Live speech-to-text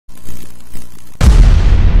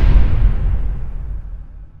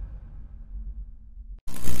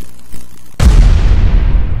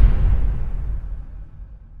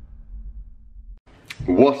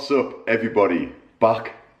What's up everybody?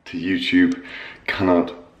 Back to YouTube.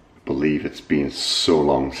 Cannot believe it's been so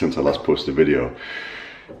long since I last posted a video.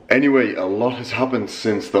 Anyway, a lot has happened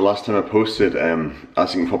since the last time I posted.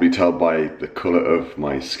 As you can probably tell by the colour of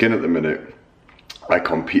my skin at the minute, I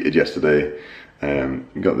competed yesterday.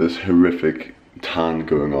 Got this horrific tan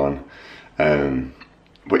going on.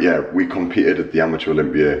 But yeah, we competed at the Amateur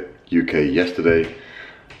Olympia UK yesterday.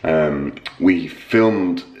 We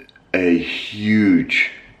filmed a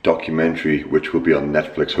huge documentary which will be on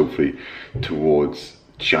Netflix hopefully towards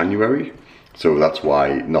January. So that's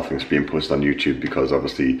why nothing's being posted on YouTube, because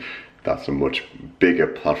obviously that's a much bigger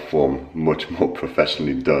platform, much more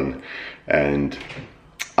professionally done, and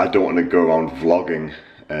I don't want to go around vlogging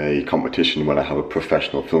a competition when I have a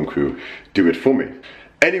professional film crew do it for me.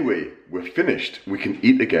 Anyway, we're finished, we can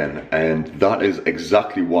eat again, and that is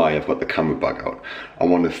exactly why I've got the camera bag out. I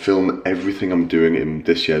want to film everything I'm doing in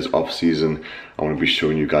this year's off season. I want to be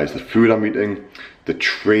showing you guys the food I'm eating, the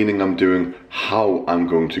training I'm doing, how I'm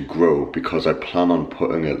going to grow, because I plan on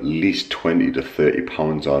putting at least 20 to 30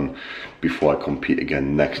 pounds on before I compete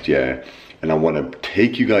again next year. And I want to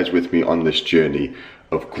take you guys with me on this journey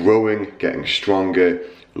of growing, getting stronger,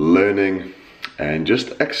 learning, and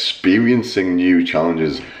just experiencing new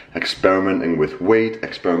challenges, experimenting with weight,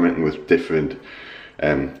 experimenting with different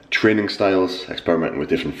training styles, experimenting with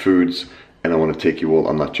different foods, and I want to take you all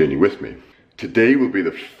on that journey with me. Today will be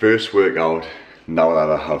the first workout now that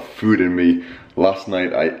I have food in me. Last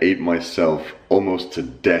night I ate myself almost to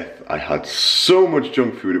death. I had so much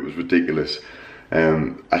junk food, it was ridiculous.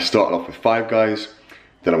 I started off with Five Guys,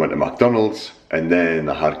 then I went to McDonald's, and then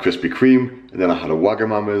I had Krispy Kreme, and then I had a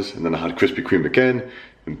Wagamama's, and then I had Krispy Kreme again,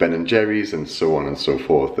 and Ben & Jerry's, and so on and so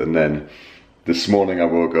forth. And then this morning I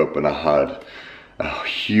woke up and I had a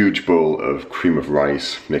huge bowl of cream of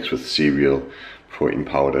rice mixed with cereal, protein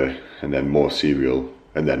powder, and then more cereal,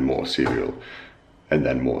 and then more cereal, and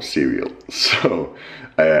then more cereal. So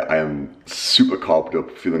I am super carved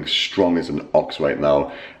up, feeling strong as an ox right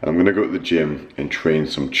now, and I'm gonna go to the gym and train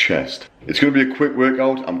some chest. It's gonna be a quick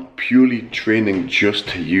workout. I'm purely training just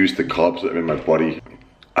to use the carbs that are in my body.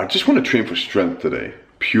 I just want to train for strength today,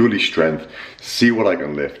 purely strength, see what I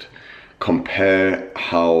can lift, compare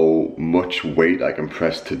how much weight I can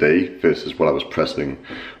press today versus what I was pressing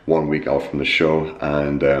 1 week out from the show.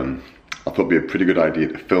 And I thought it'd be a pretty good idea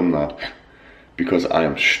to film that, because I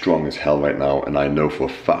am strong as hell right now, and I know for a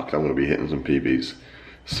fact I'm gonna be hitting some PBs.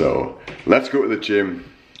 So let's go to the gym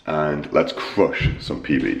and let's crush some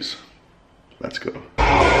PBs. Let's go.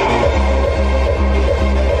 Yeah!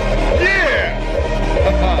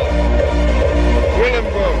 Win 'em,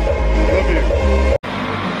 bro. Love you.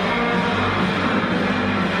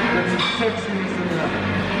 That's sexy as enough.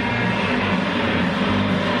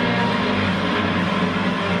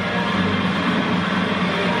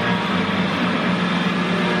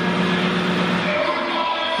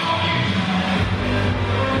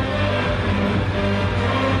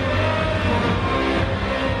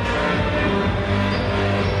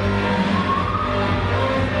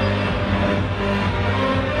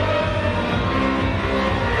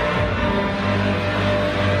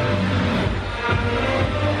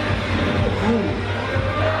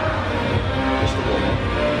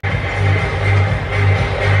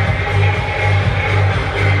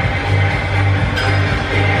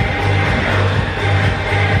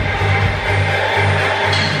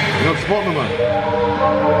 Spot me, man.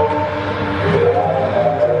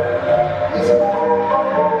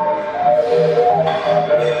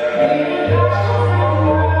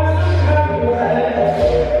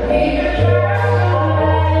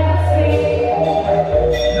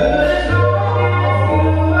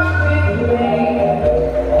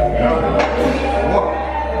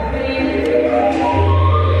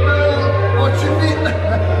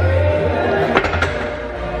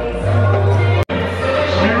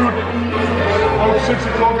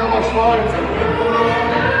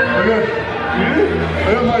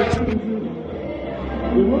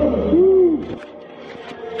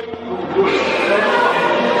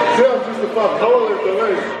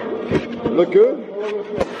 Look good?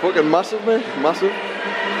 Fucking massive, man. Massive.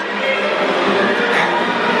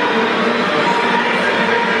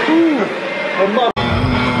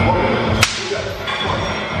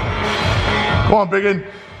 Come on, Biggin.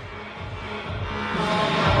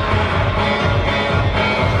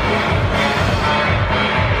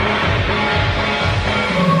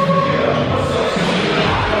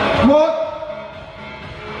 Come on.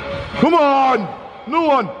 Come on. No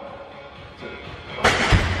one.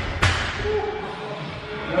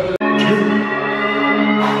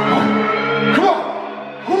 Come on!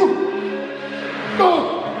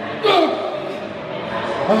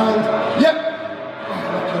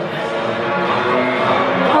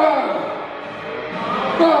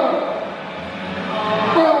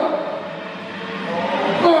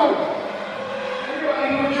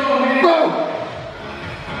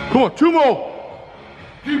 2 more.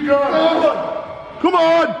 Keep going. Come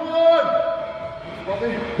on.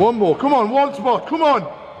 1 more. Come on, 1 spot. Come on.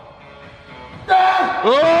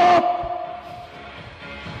 Oh!